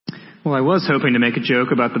Well, I was hoping to make a joke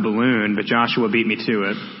about the balloon, but Joshua beat me to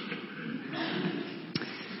it.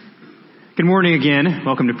 Good morning again.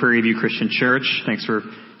 Welcome to Prairie View Christian Church. Thanks for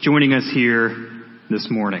joining us here this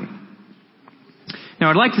morning. Now,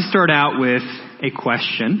 I'd like to start out with a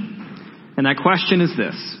question, and that question is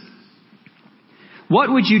this.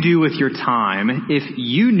 What would you do with your time if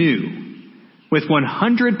you knew with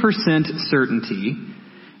 100% certainty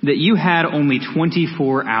that you had only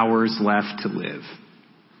 24 hours left to live?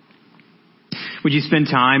 Would you spend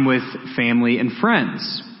time with family and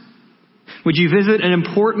friends? Would you visit an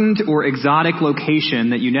important or exotic location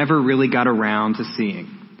that you never really got around to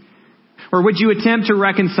seeing? Or would you attempt to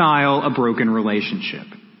reconcile a broken relationship?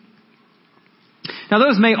 Now,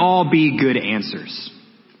 those may all be good answers.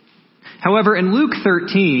 However, in Luke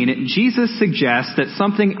 13, Jesus suggests that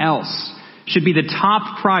something else should be the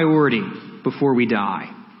top priority before we die.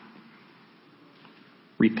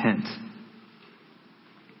 Repent.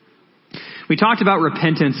 We talked about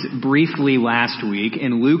repentance briefly last week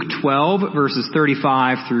in Luke 12, verses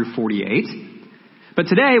 35 through 48. But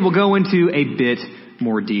today we'll go into a bit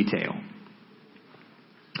more detail.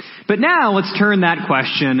 But now let's turn that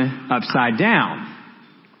question upside down.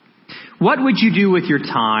 What would you do with your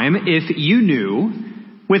time if you knew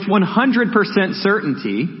with 100%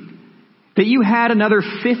 certainty that you had another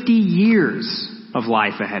 50 years of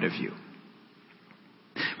life ahead of you?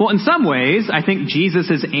 Well, in some ways, I think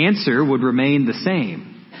Jesus' answer would remain the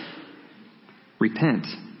same. Repent.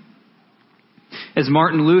 As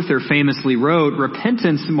Martin Luther famously wrote,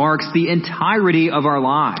 repentance marks the entirety of our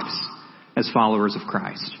lives as followers of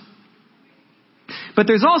Christ. But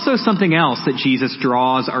there's also something else that Jesus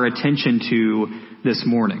draws our attention to this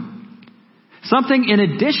morning. Something in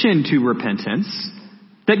addition to repentance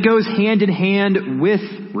that goes hand in hand with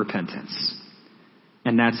repentance.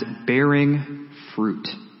 And that's bearing fruit.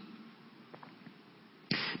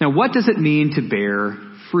 Now, what does it mean to bear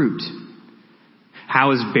fruit?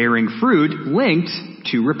 How is bearing fruit linked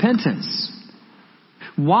to repentance?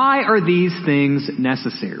 Why are these things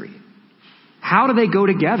necessary? How do they go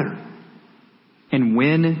together? And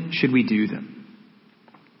when should we do them?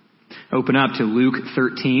 Open up to Luke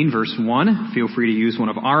 13, verse 1. Feel free to use one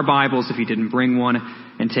of our Bibles if you didn't bring one,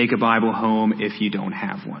 and take a Bible home if you don't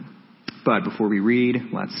have one. But before we read,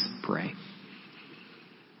 let's pray.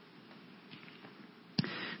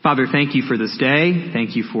 Father, thank you for this day.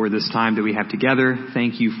 Thank you for this time that we have together.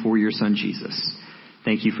 Thank you for your Son, Jesus.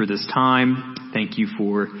 Thank you for this time. Thank you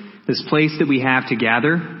for this place that we have to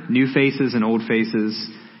gather, new faces and old faces,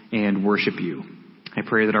 and worship you. I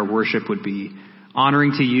pray that our worship would be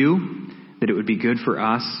honoring to you, that it would be good for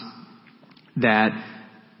us, that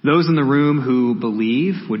those in the room who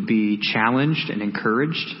believe would be challenged and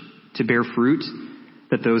encouraged to bear fruit,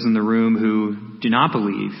 that those in the room who do not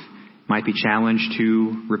believe might be challenged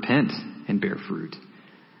to repent and bear fruit.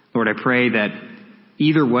 Lord, I pray that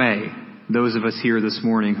either way, those of us here this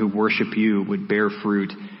morning who worship you would bear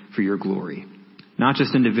fruit for your glory. Not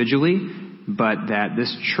just individually, but that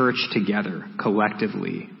this church together,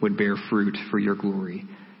 collectively, would bear fruit for your glory.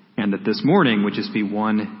 And that this morning would just be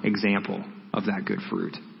one example of that good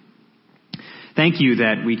fruit. Thank you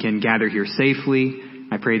that we can gather here safely.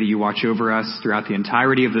 I pray that you watch over us throughout the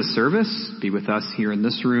entirety of this service. Be with us here in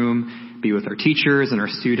this room. Be with our teachers and our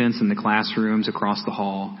students in the classrooms across the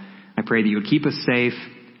hall. I pray that you would keep us safe.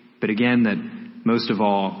 But again, that most of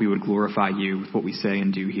all, we would glorify you with what we say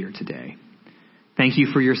and do here today. Thank you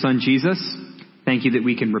for your Son, Jesus. Thank you that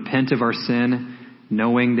we can repent of our sin,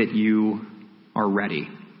 knowing that you are ready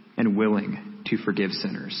and willing to forgive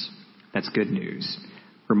sinners. That's good news.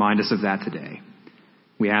 Remind us of that today.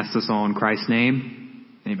 We ask this all in Christ's name.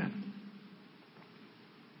 Amen.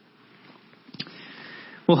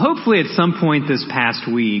 Well, hopefully at some point this past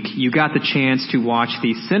week, you got the chance to watch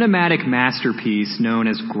the cinematic masterpiece known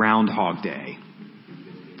as Groundhog Day.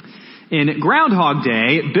 In Groundhog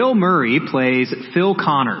Day, Bill Murray plays Phil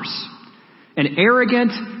Connors, an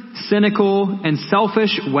arrogant, cynical, and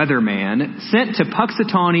selfish weatherman sent to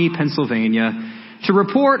Puxatawney, Pennsylvania, to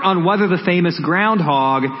report on whether the famous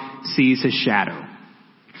groundhog sees his shadow.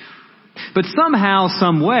 But somehow,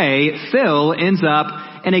 some way, Phil ends up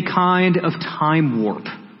in a kind of time warp.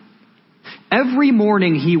 Every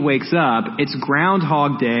morning he wakes up, it's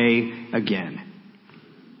Groundhog Day again.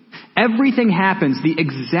 Everything happens the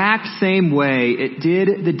exact same way it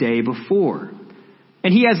did the day before.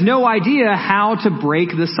 And he has no idea how to break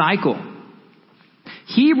the cycle.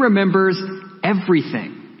 He remembers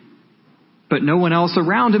everything, but no one else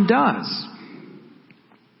around him does.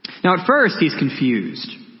 Now at first he's confused.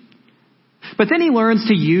 But then he learns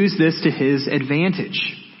to use this to his advantage.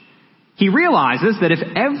 He realizes that if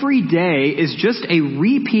every day is just a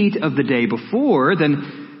repeat of the day before,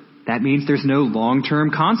 then that means there's no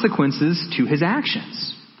long-term consequences to his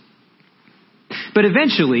actions. But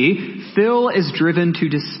eventually, Phil is driven to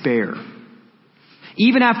despair.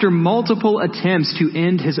 Even after multiple attempts to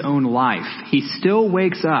end his own life, he still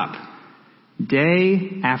wakes up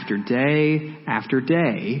day after day after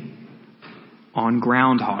day on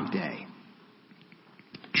Groundhog Day.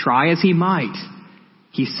 Try as he might,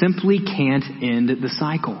 he simply can't end the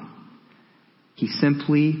cycle. He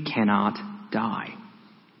simply cannot die.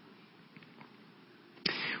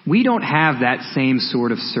 We don't have that same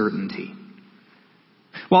sort of certainty.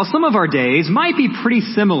 While some of our days might be pretty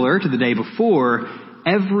similar to the day before,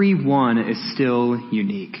 every one is still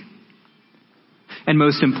unique. And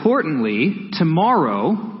most importantly,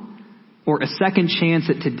 tomorrow, or a second chance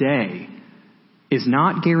at today, is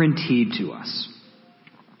not guaranteed to us.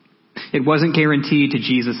 It wasn't guaranteed to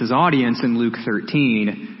Jesus' audience in Luke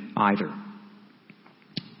 13 either.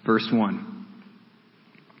 Verse 1.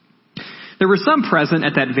 There were some present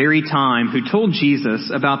at that very time who told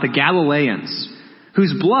Jesus about the Galileans,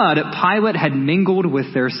 whose blood Pilate had mingled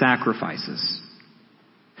with their sacrifices.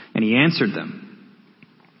 And he answered them,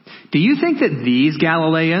 "Do you think that these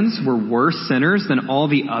Galileans were worse sinners than all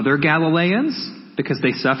the other Galileans because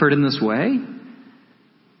they suffered in this way?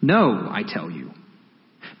 No, I tell you.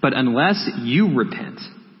 But unless you repent,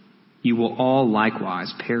 you will all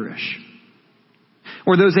likewise perish.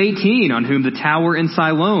 Or those 18 on whom the tower in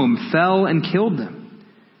Siloam fell and killed them.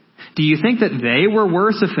 Do you think that they were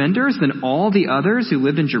worse offenders than all the others who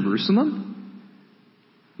lived in Jerusalem?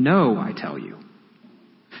 No, I tell you.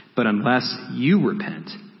 But unless you repent,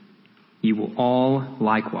 you will all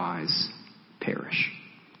likewise perish."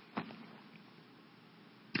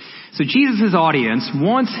 So Jesus' audience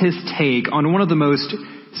wants his take on one of the most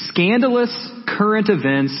scandalous current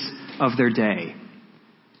events of their day.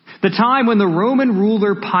 The time when the Roman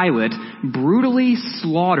ruler Pilate brutally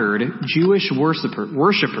slaughtered Jewish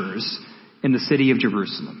worshipers in the city of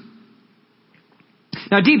Jerusalem.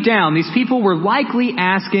 Now, deep down, these people were likely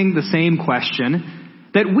asking the same question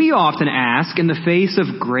that we often ask in the face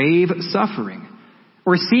of grave suffering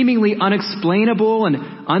or seemingly unexplainable and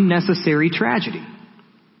unnecessary tragedy.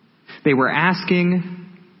 They were asking,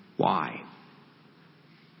 why?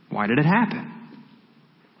 Why did it happen?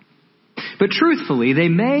 But truthfully, they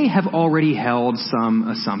may have already held some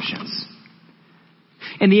assumptions.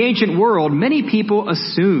 In the ancient world, many people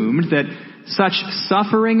assumed that such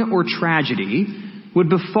suffering or tragedy would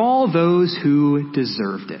befall those who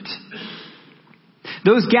deserved it.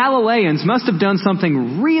 Those Galileans must have done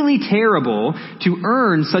something really terrible to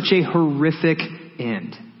earn such a horrific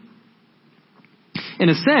end. In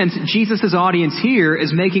a sense, Jesus' audience here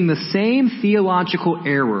is making the same theological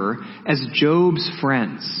error as Job's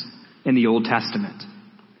friends in the Old Testament.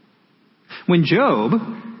 When Job,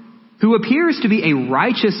 who appears to be a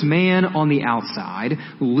righteous man on the outside,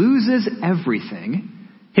 loses everything,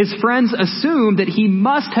 his friends assume that he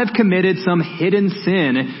must have committed some hidden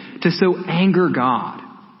sin to so anger God.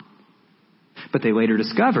 But they later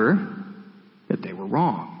discover that they were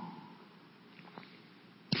wrong.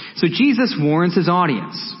 So Jesus warns his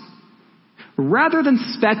audience. Rather than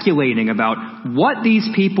speculating about what these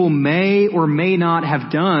people may or may not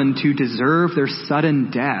have done to deserve their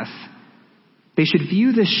sudden death, they should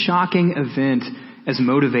view this shocking event as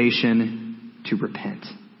motivation to repent.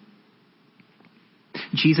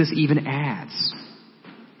 Jesus even adds,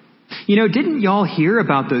 didn't y'all hear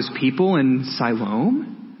about those people in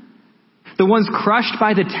Siloam? The ones crushed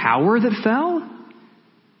by the tower that fell?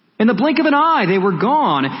 In the blink of an eye, they were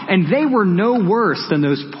gone, and they were no worse than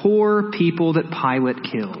those poor people that Pilate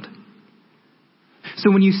killed.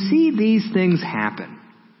 So when you see these things happen,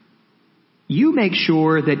 you make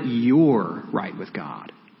sure that you're right with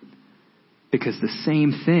God, because the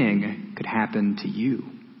same thing could happen to you.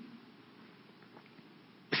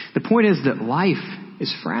 The point is that life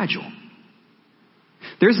is fragile.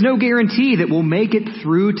 There's no guarantee that we'll make it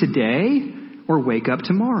through today or wake up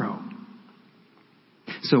tomorrow.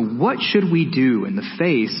 So what should we do in the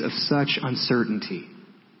face of such uncertainty?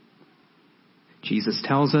 Jesus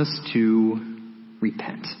tells us to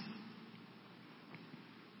repent.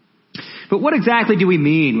 But what exactly do we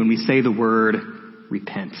mean when we say the word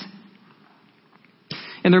repent?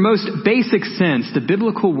 In their most basic sense, the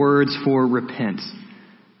biblical words for repent,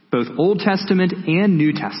 both Old Testament and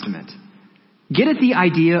New Testament, get at the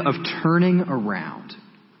idea of turning around.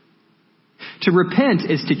 To repent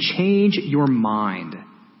is to change your mind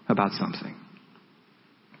about something.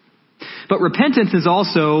 But repentance is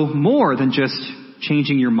also more than just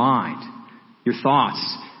changing your mind, your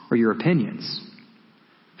thoughts, or your opinions.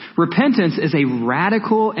 Repentance is a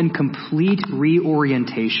radical and complete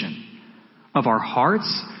reorientation of our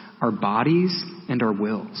hearts, our bodies, and our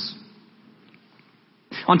wills.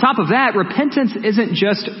 On top of that, repentance isn't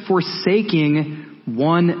just forsaking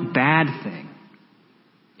one bad thing.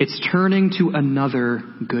 It's turning to another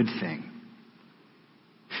good thing.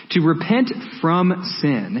 To repent from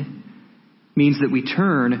sin means that we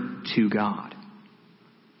turn to God.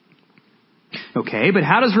 Okay, but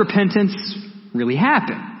how does repentance really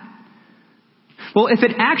happen? Well, if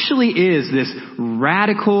it actually is this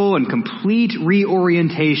radical and complete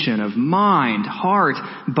reorientation of mind, heart,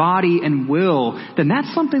 body, and will, then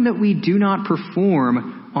that's something that we do not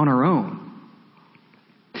perform on our own.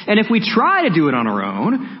 And if we try to do it on our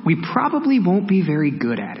own, we probably won't be very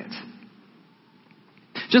good at it.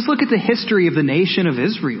 Just look at the history of the nation of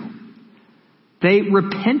Israel. They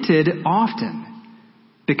repented often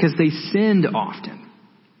because they sinned often.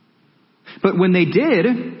 But when they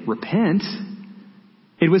did repent,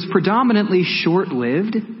 it was predominantly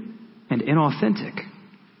short-lived and inauthentic.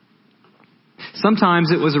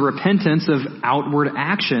 Sometimes it was a repentance of outward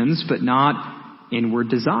actions, but not inward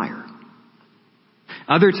desire.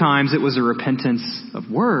 Other times it was a repentance of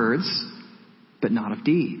words, but not of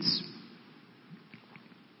deeds.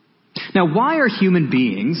 Now, why are human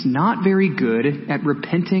beings not very good at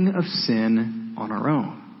repenting of sin on our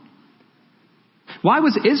own? Why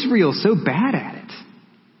was Israel so bad at it?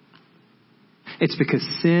 It's because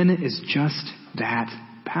sin is just that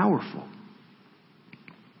powerful.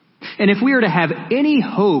 And if we are to have any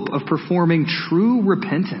hope of performing true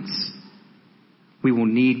repentance, we will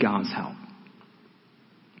need God's help.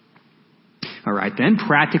 All right, then,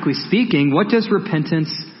 practically speaking, what does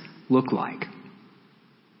repentance look like?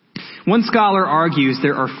 One scholar argues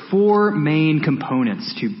there are four main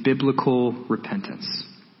components to biblical repentance.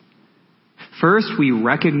 First, we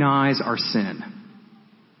recognize our sin.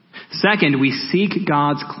 Second, we seek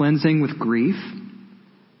God's cleansing with grief.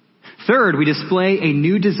 Third, we display a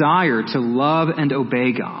new desire to love and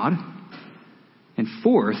obey God. And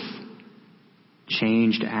fourth,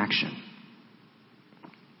 changed action.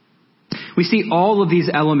 We see all of these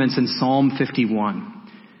elements in Psalm 51,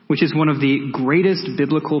 which is one of the greatest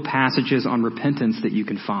biblical passages on repentance that you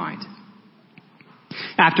can find.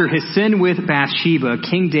 After his sin with Bathsheba,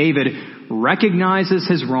 King David recognizes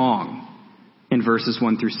his wrong in verses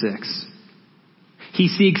 1 through 6. He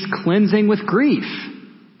seeks cleansing with grief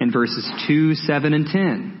in verses 2, 7, and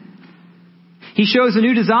 10. He shows a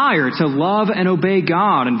new desire to love and obey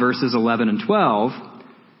God in verses 11 and 12.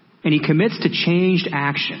 And he commits to changed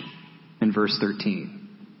action in verse 13.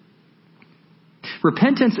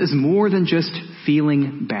 Repentance is more than just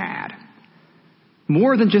feeling bad,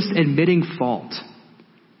 more than just admitting fault,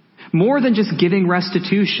 more than just giving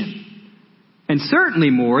restitution, and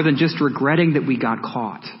certainly more than just regretting that we got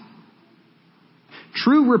caught.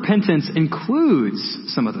 True repentance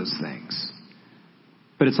includes some of those things,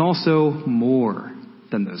 but it's also more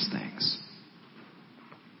than those things.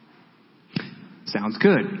 Sounds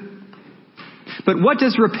good. But what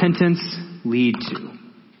does repentance lead to?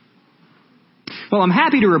 Well, I'm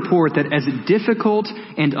happy to report that as difficult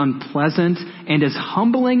and unpleasant and as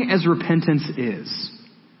humbling as repentance is,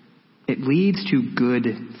 it leads to good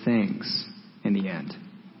things in the end.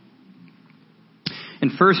 In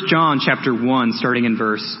 1 John chapter 1, starting in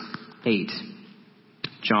verse 8,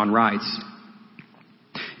 John writes,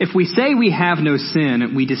 "If we say we have no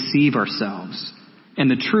sin, we deceive ourselves, and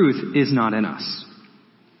the truth is not in us.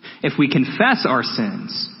 If we confess our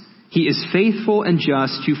sins, he is faithful and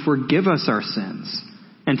just to forgive us our sins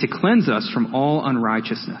and to cleanse us from all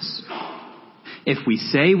unrighteousness. If we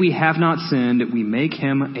say we have not sinned, we make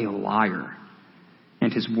him a liar,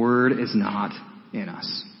 and his word is not in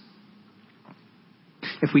us."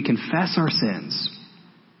 If we confess our sins,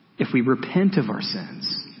 if we repent of our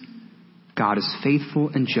sins, God is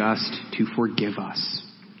faithful and just to forgive us.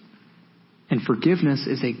 And forgiveness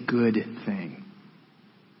is a good thing.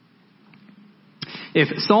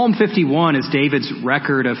 If Psalm 51 is David's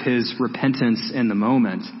record of his repentance in the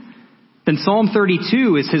moment, then Psalm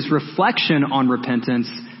 32 is his reflection on repentance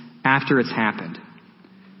after it's happened.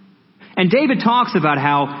 And David talks about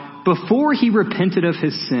how before he repented of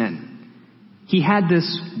his sin, he had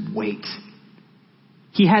this weight.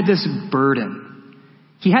 He had this burden.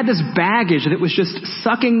 He had this baggage that was just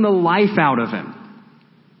sucking the life out of him.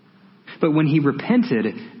 But when he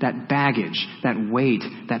repented, that baggage, that weight,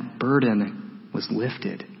 that burden was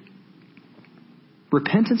lifted.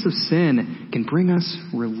 Repentance of sin can bring us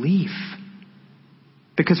relief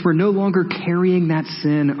because we're no longer carrying that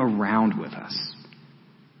sin around with us.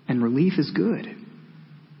 And relief is good.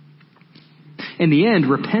 In the end,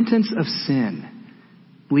 repentance of sin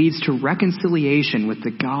leads to reconciliation with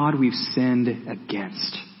the God we've sinned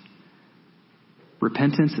against.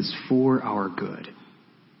 Repentance is for our good.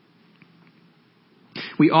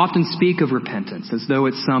 We often speak of repentance as though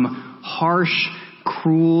it's some harsh,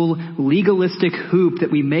 cruel, legalistic hoop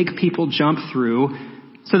that we make people jump through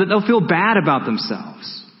so that they'll feel bad about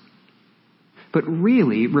themselves. But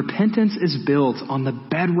really, repentance is built on the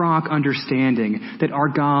bedrock understanding that our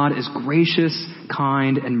God is gracious,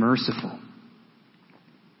 kind, and merciful.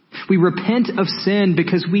 We repent of sin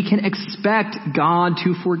because we can expect God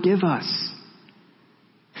to forgive us.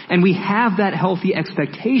 And we have that healthy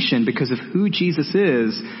expectation because of who Jesus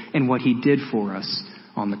is and what he did for us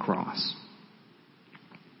on the cross.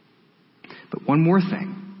 But one more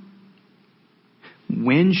thing.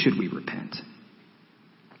 When should we repent?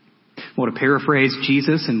 Well, to paraphrase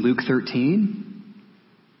Jesus in Luke 13,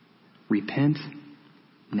 repent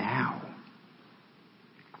now.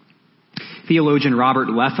 Theologian Robert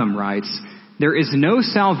Letham writes, "There is no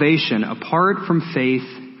salvation apart from faith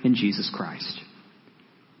in Jesus Christ.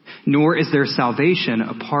 Nor is there salvation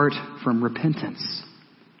apart from repentance.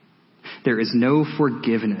 There is no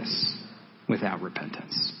forgiveness without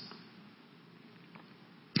repentance."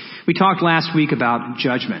 We talked last week about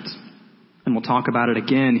judgment, and we'll talk about it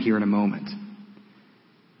again here in a moment.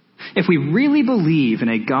 If we really believe in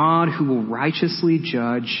a God who will righteously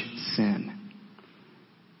judge sin,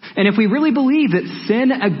 and if we really believe that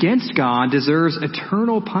sin against God deserves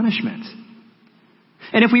eternal punishment,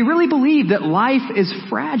 and if we really believe that life is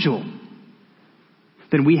fragile,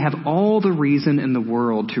 then we have all the reason in the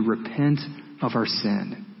world to repent of our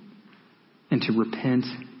sin and to repent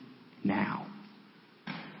now.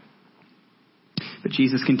 But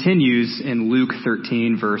Jesus continues in Luke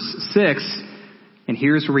 13, verse 6, and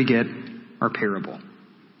here's where we get our parable.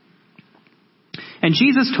 "And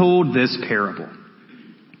Jesus told this parable.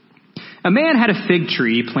 A man had a fig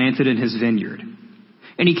tree planted in his vineyard,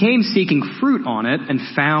 and he came seeking fruit on it and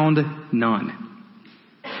found none.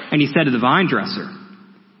 And he said to the vine dresser,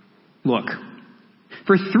 'Look,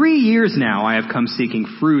 for 3 years now I have come seeking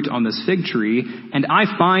fruit on this fig tree, and I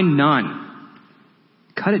find none.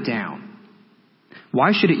 Cut it down.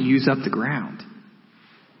 Why should it use up the ground?'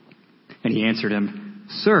 And he answered him,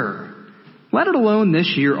 'Sir, let it alone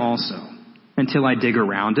this year also, until I dig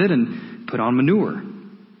around it and put on manure.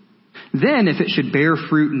 Then if it should bear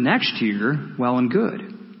fruit next year, well and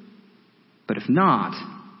good. But if not,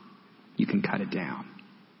 you can cut it down.'"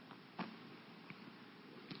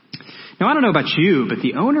 Now, I don't know about you, but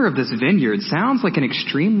the owner of this vineyard sounds like an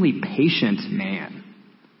extremely patient man.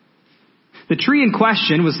 The tree in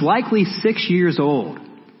question was likely 6 years old,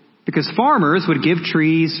 because farmers would give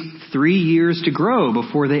trees 3 years to grow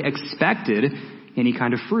before they expected any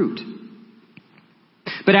kind of fruit.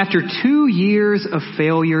 But after 2 years of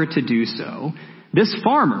failure to do so, this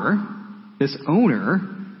farmer, this owner,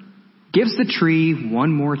 gives the tree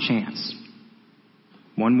one more chance,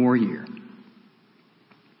 one more year.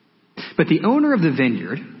 But the owner of the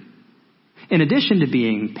vineyard, in addition to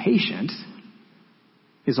being patient,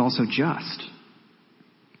 is also just.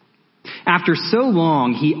 After so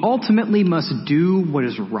long, he ultimately must do what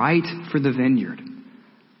is right for the vineyard,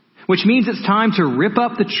 which means it's time to rip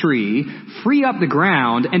up the tree, free up the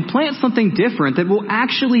ground, and plant something different that will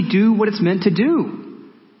actually do what it's meant to do: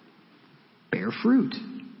 bear fruit.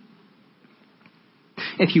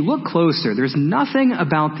 If you look closer, there's nothing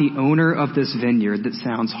about the owner of this vineyard that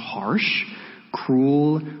sounds harsh,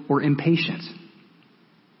 cruel, or impatient.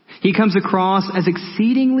 He comes across as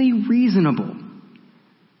exceedingly reasonable.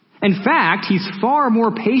 In fact, he's far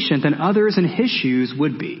more patient than others in his shoes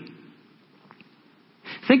would be.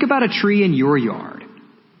 Think about a tree in your yard.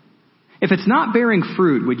 If it's not bearing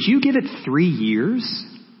fruit, would you give it 3 years?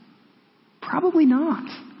 Probably not.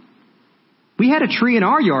 We had a tree in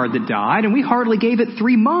our yard that died, and we hardly gave it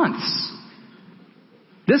 3 months.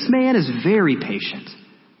 This man is very patient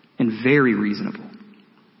and very reasonable.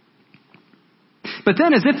 But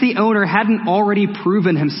then, as if the owner hadn't already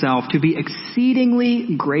proven himself to be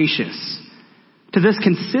exceedingly gracious to this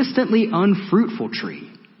consistently unfruitful tree,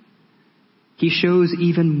 he shows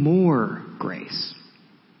even more grace.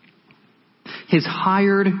 His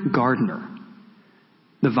hired gardener,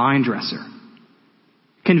 the vine dresser,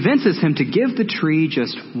 convinces him to give the tree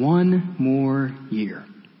just one more year.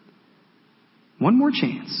 One more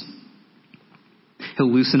chance.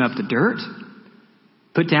 He'll loosen up the dirt,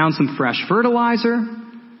 put down some fresh fertilizer,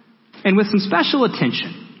 and with some special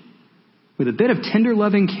attention, with a bit of tender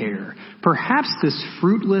loving care, perhaps this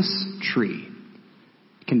fruitless tree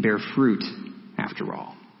can bear fruit after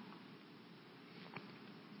all.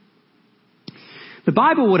 The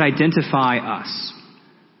Bible would identify us,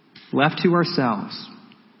 left to ourselves,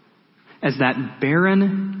 as that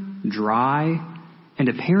barren, dry, and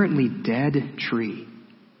apparently dead tree.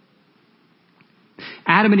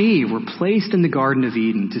 Adam and Eve were placed in the Garden of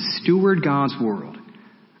Eden to steward God's world,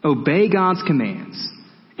 obey God's commands,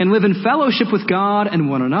 and live in fellowship with God and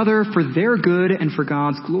one another for their good and for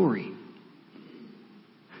God's glory.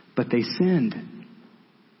 But they sinned.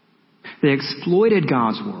 They exploited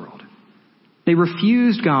God's world. They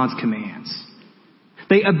refused God's commands.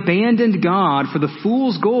 They abandoned God for the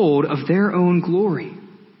fool's gold of their own glory.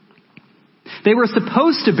 They were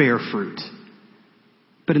supposed to bear fruit,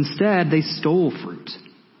 but instead they stole fruit.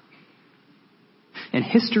 And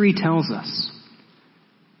history tells us,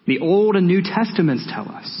 the Old and New Testaments tell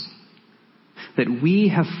us, that we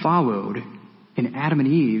have followed in Adam and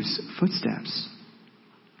Eve's footsteps.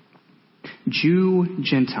 Jew,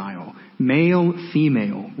 Gentile, male,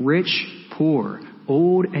 female, rich, poor,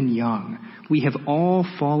 old and young, we have all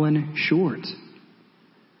fallen short.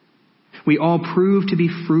 We all prove to be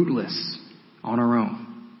fruitless on our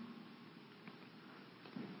own.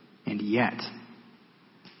 And yet,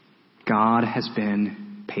 God has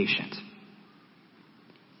been patient.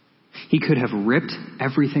 He could have ripped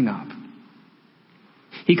everything up.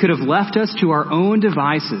 He could have left us to our own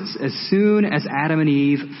devices as soon as Adam and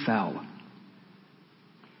Eve fell.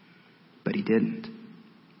 But he didn't.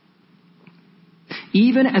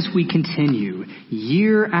 Even as we continue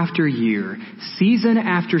year after year, season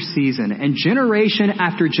after season, and generation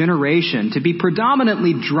after generation to be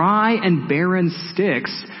predominantly dry and barren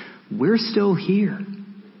sticks, we're still here.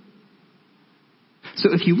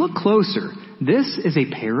 So if you look closer, this is a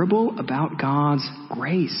parable about God's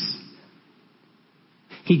grace.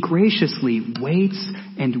 He graciously waits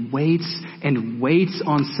and waits and waits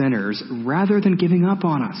on sinners rather than giving up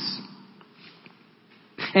on us.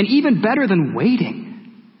 And even better than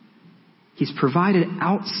waiting, he's provided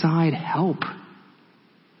outside help,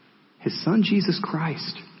 his son Jesus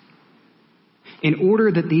Christ, in order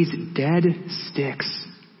that these dead sticks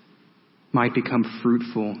might become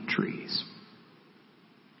fruitful trees.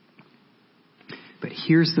 But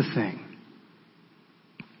here's the thing.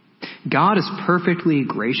 God is perfectly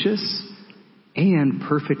gracious and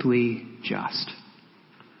perfectly just.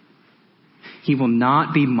 He will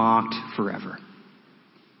not be mocked forever.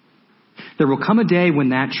 There will come a day when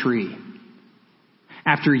that tree,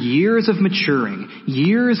 after years of maturing,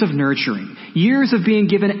 years of nurturing, years of being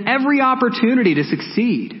given every opportunity to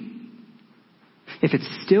succeed, if it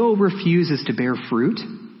still refuses to bear fruit,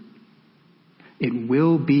 it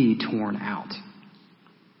will be torn out.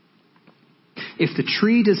 If the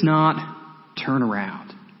tree does not turn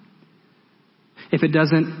around, if it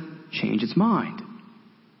doesn't change its mind,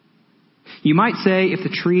 you might say if the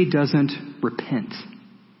tree doesn't repent,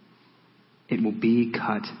 it will be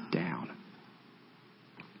cut down.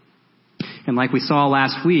 And like we saw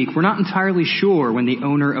last week, we're not entirely sure when the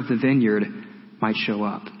owner of the vineyard might show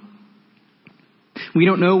up. We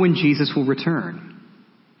don't know when Jesus will return.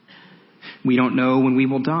 We don't know when we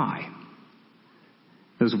will die.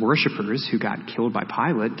 Those worshipers who got killed by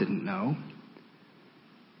Pilate didn't know.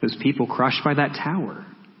 Those people crushed by that tower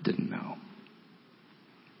didn't know.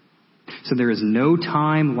 So there is no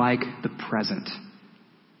time like the present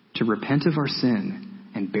to repent of our sin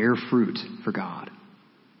and bear fruit for God.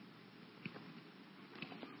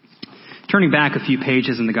 Turning back a few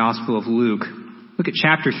pages in the Gospel of Luke, look at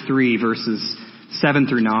chapter 3, verses 7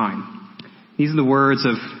 through 9. These are the words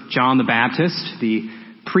of John the Baptist, the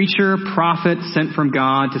preacher, prophet sent from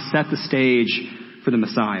God to set the stage for the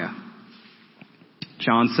Messiah.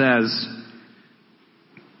 John says,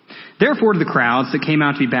 "Therefore to the crowds that came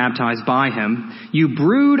out to be baptized by him, you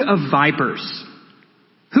brood of vipers,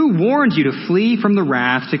 who warned you to flee from the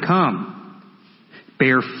wrath to come?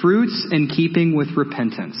 Bear fruits in keeping with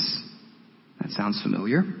repentance." That sounds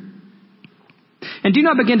familiar. "And do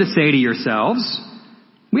not begin to say to yourselves,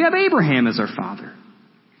 'We have Abraham as our father.'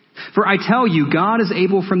 For I tell you, God is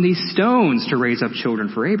able from these stones to raise up children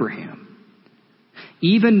for Abraham.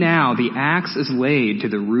 Even now the axe is laid to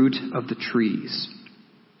the root of the trees.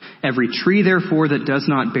 Every tree, therefore, that does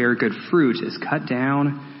not bear good fruit is cut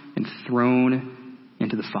down and thrown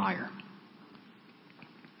into the fire."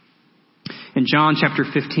 In John chapter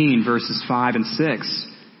 15, verses 5 and 6,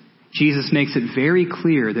 Jesus makes it very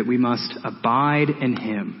clear that we must abide in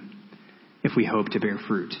him if we hope to bear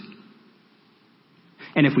fruit.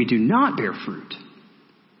 And if we do not bear fruit,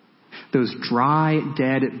 those dry,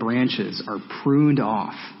 dead branches are pruned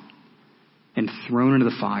off and thrown into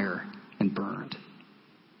the fire and burned.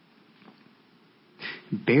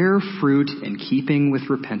 Bear fruit in keeping with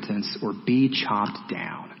repentance or be chopped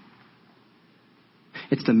down.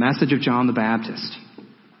 It's the message of John the Baptist.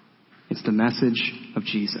 It's the message of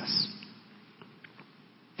Jesus.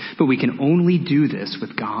 But we can only do this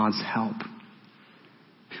with God's help.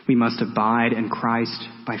 We must abide in Christ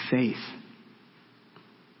by faith.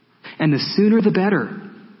 And the sooner the better,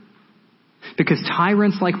 because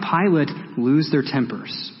tyrants like Pilate lose their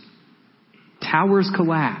tempers. Towers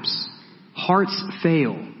collapse. Hearts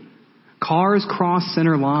fail. Cars cross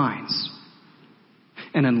center lines.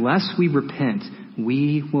 And unless we repent,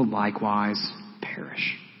 we will likewise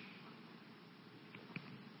perish.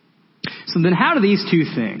 So then how do these two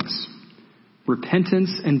things,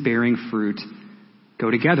 repentance and bearing fruit, go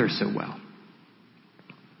together so well?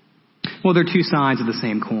 Well, they're two sides of the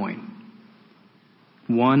same coin.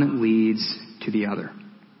 One leads to the other.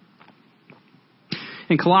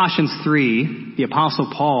 In Colossians 3, the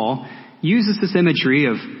Apostle Paul uses this imagery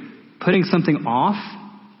of putting something off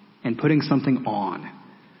and putting something on,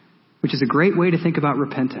 which is a great way to think about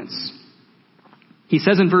repentance. He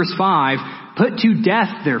says in verse 5, "Put to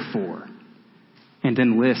death, therefore," and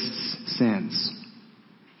then lists sins.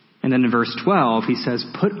 And then in verse 12, he says,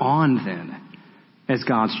 "Put on then, as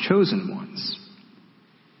God's chosen ones,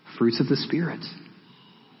 fruits of the Spirit,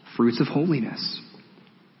 fruits of holiness.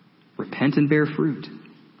 Repent and bear fruit."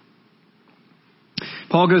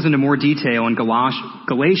 Paul goes into more detail in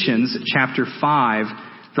Galatians chapter 5,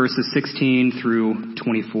 verses 16 through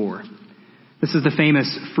 24. This is the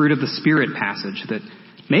famous fruit of the Spirit passage that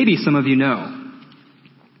maybe some of you know.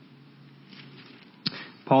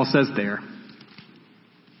 Paul says there,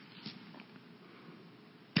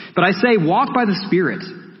 "But I say, walk by the Spirit,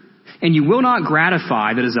 and you will not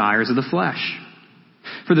gratify the desires of the flesh.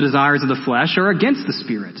 For the desires of the flesh are against the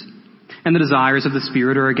Spirit, and the desires of the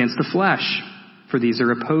Spirit are against the flesh. For these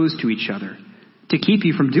are opposed to each other, to keep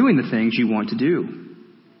you from doing the things you want to do.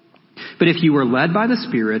 But if you are led by the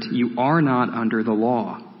Spirit, you are not under the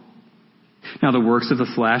law. Now the works of the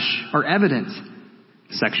flesh are evident: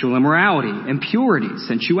 sexual immorality, impurity,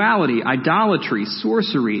 sensuality, idolatry,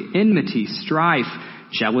 sorcery, enmity, strife,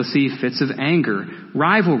 jealousy, fits of anger,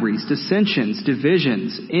 rivalries, dissensions,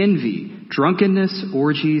 divisions, envy, drunkenness,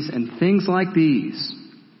 orgies, and things like these.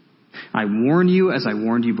 I warn you, as I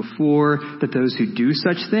warned you before, that those who do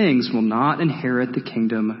such things will not inherit the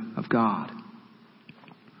kingdom of God."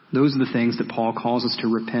 Those are the things that Paul calls us to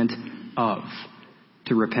repent of,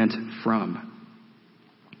 to repent from.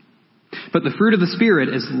 But the fruit of the Spirit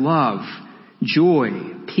is love, joy,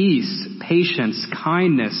 peace, patience,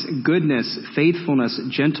 kindness, goodness, faithfulness,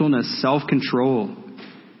 gentleness, self-control.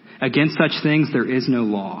 Against such things there is no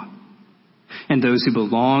law. And those who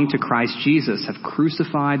belong to Christ Jesus have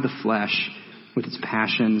crucified the flesh with its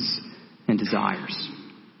passions and desires.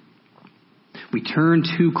 We turn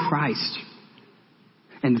to Christ,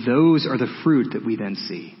 and those are the fruit that we then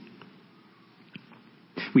see.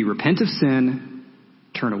 We repent of sin,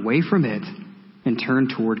 turn away from it, and turn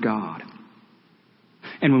toward God.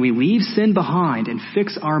 And when we leave sin behind and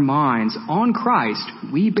fix our minds on Christ,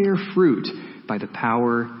 we bear fruit by the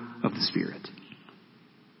power of the Spirit.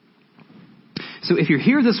 So if you're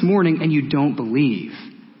here this morning and you don't believe,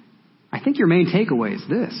 I think your main takeaway is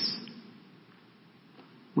this: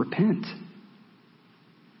 repent.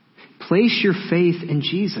 Place your faith in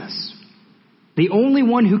Jesus, the only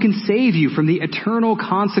one who can save you from the eternal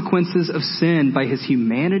consequences of sin by his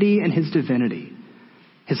humanity and his divinity,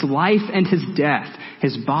 his life and his death,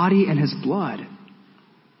 his body and his blood.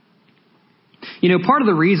 You know, part of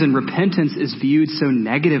the reason repentance is viewed so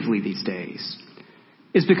negatively these days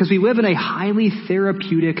is because we live in a highly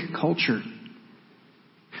therapeutic culture.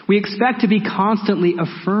 We expect to be constantly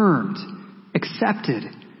affirmed, accepted,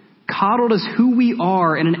 coddled as who we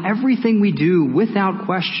are and in everything we do without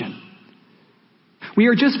question. We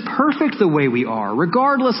are just perfect the way we are,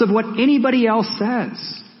 regardless of what anybody else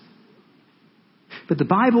says. But the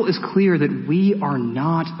Bible is clear that we are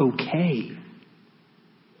not okay.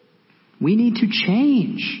 We need to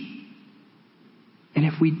change. And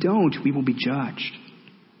if we don't, we will be judged.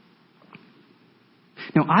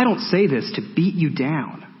 Now, I don't say this to beat you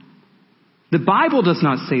down. The Bible does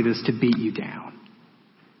not say this to beat you down.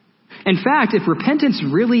 In fact, if repentance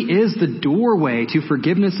really is the doorway to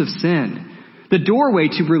forgiveness of sin, the doorway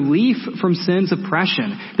to relief from sin's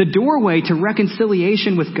oppression, the doorway to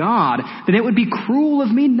reconciliation with God, then it would be cruel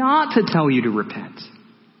of me not to tell you to repent.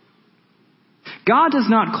 God does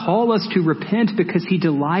not call us to repent because he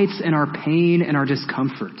delights in our pain and our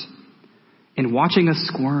discomfort, in watching us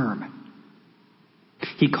squirm.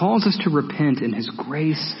 He calls us to repent in his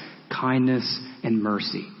grace, kindness, and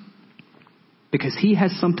mercy, because he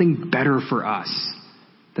has something better for us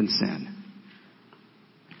than sin.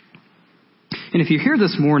 And if you're here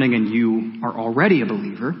this morning and you are already a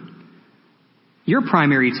believer, your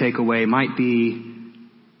primary takeaway might be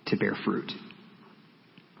to bear fruit.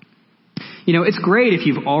 It's great if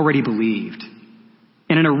you've already believed.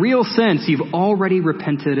 And in a real sense, you've already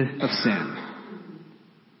repented of sin.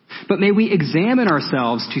 But may we examine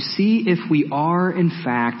ourselves to see if we are, in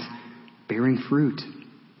fact, bearing fruit.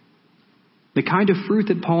 The kind of fruit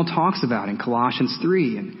that Paul talks about in Colossians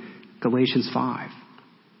 3 and Galatians 5.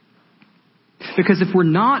 Because if we're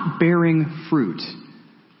not bearing fruit,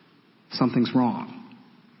 something's wrong.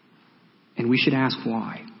 And we should ask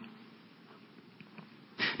why.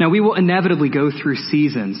 Now, we will inevitably go through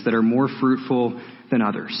seasons that are more fruitful than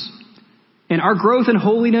others. And our growth in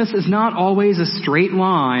holiness is not always a straight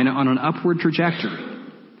line on an upward trajectory.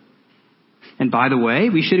 And by the way,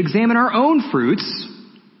 we should examine our own fruits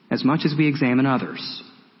as much as we examine others.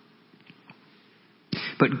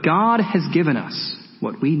 But God has given us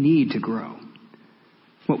what we need to grow,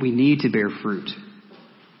 what we need to bear fruit.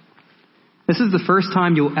 This is the first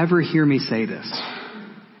time you'll ever hear me say this.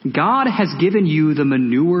 God has given you the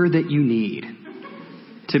manure that you need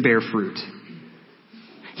to bear fruit.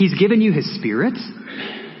 He's given you His Spirit.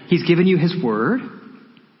 He's given you His Word.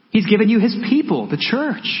 He's given you His people, the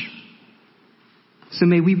church. So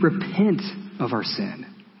may we repent of our sin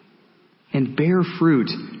and bear fruit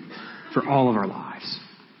for all of our lives.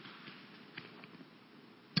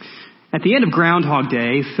 At the end of Groundhog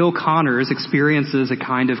Day, Phil Connors experiences a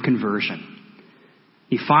kind of conversion.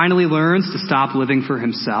 He finally learns to stop living for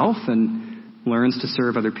himself and learns to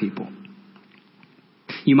serve other people.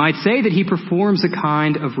 You might say that he performs a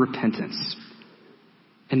kind of repentance,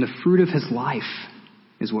 and the fruit of his life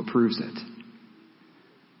is what proves it.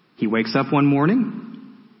 He wakes up one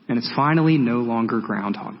morning, and it's finally no longer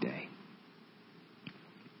Groundhog Day.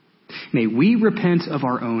 May we repent of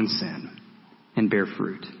our own sin and bear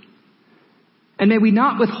fruit. And may we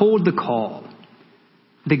not withhold the call,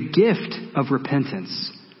 the gift of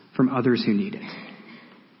repentance from others who need it.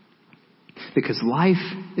 Because life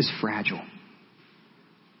is fragile.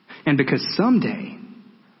 And because someday,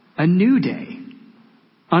 a new day,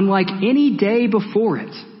 unlike any day before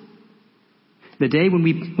it, the day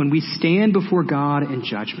when we stand before God in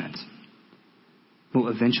judgment, will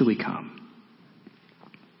eventually come.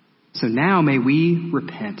 So now may we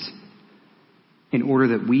repent in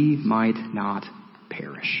order that we might not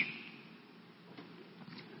perish.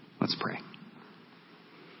 Let's pray.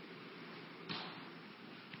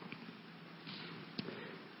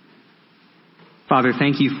 Father,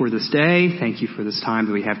 thank you for this day. Thank you for this time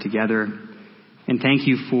that we have together. And thank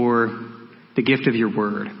you for the gift of your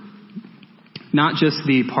word. Not just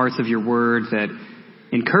the parts of your word that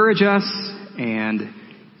encourage us and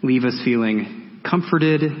leave us feeling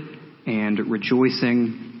comforted and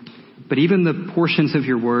rejoicing, but even the portions of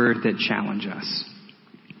your word that challenge us,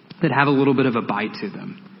 that have a little bit of a bite to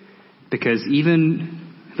them. Because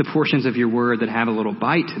even the portions of your word that have a little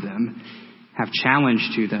bite to them, have challenge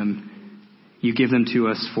to them, you give them to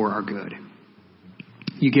us for our good.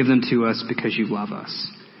 You give them to us because you love us.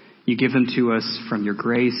 You give them to us from your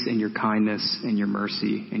grace and your kindness and your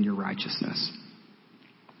mercy and your righteousness.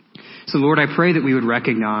 So Lord, I pray that we would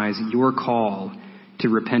recognize your call to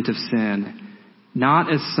repent of sin,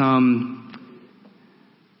 not as some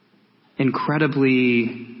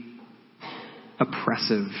incredibly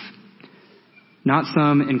oppressive, not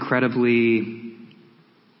some incredibly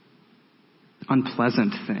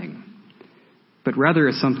unpleasant thing, but rather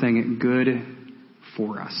as something good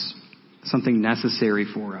for us, something necessary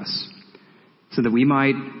for us, so that we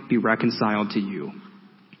might be reconciled to you.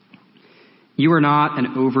 You are not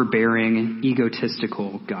an overbearing,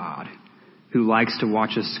 egotistical God who likes to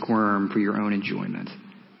watch us squirm for your own enjoyment.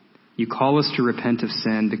 You call us to repent of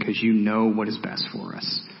sin because you know what is best for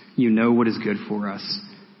us. You know what is good for us,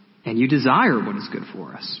 and you desire what is good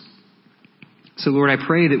for us. So Lord, I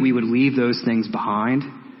pray that we would leave those things behind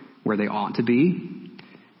where they ought to be,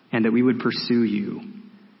 and that we would pursue you,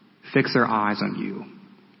 fix our eyes on you,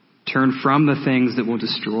 turn from the things that will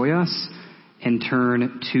destroy us, and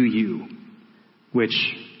turn to you, which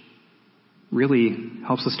really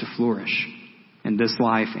helps us to flourish in this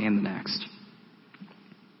life and the next.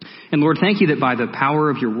 And Lord, thank you that by the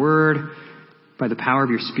power of your word, by the power of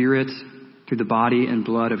your Spirit, through the body and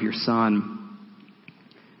blood of your Son,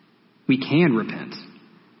 we can repent.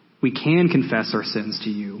 We can confess our sins to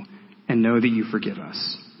you and know that you forgive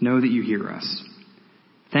us. Know that you hear us.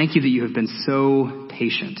 Thank you that you have been so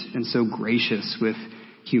patient and so gracious with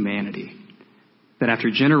humanity, that after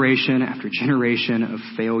generation of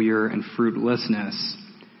failure and fruitlessness,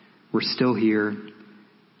 we're still here.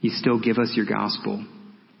 You still give us your gospel.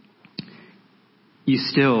 You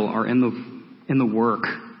still are in the work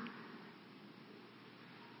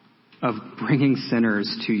of bringing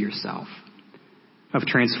sinners to yourself, of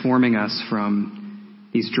transforming us from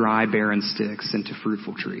these dry, barren sticks into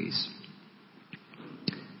fruitful trees.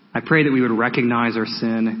 I pray that we would recognize our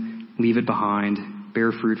sin, leave it behind,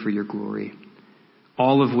 bear fruit for your glory,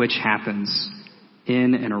 all of which happens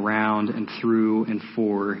in and around and through and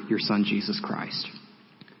for your Son, Jesus Christ.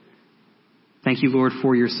 Thank you, Lord,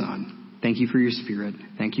 for your Son. Thank you for your Spirit.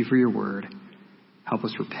 Thank you for your word. Help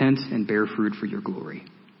us repent and bear fruit for your glory.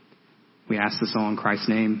 We ask this all in Christ's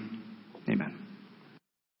name. Amen.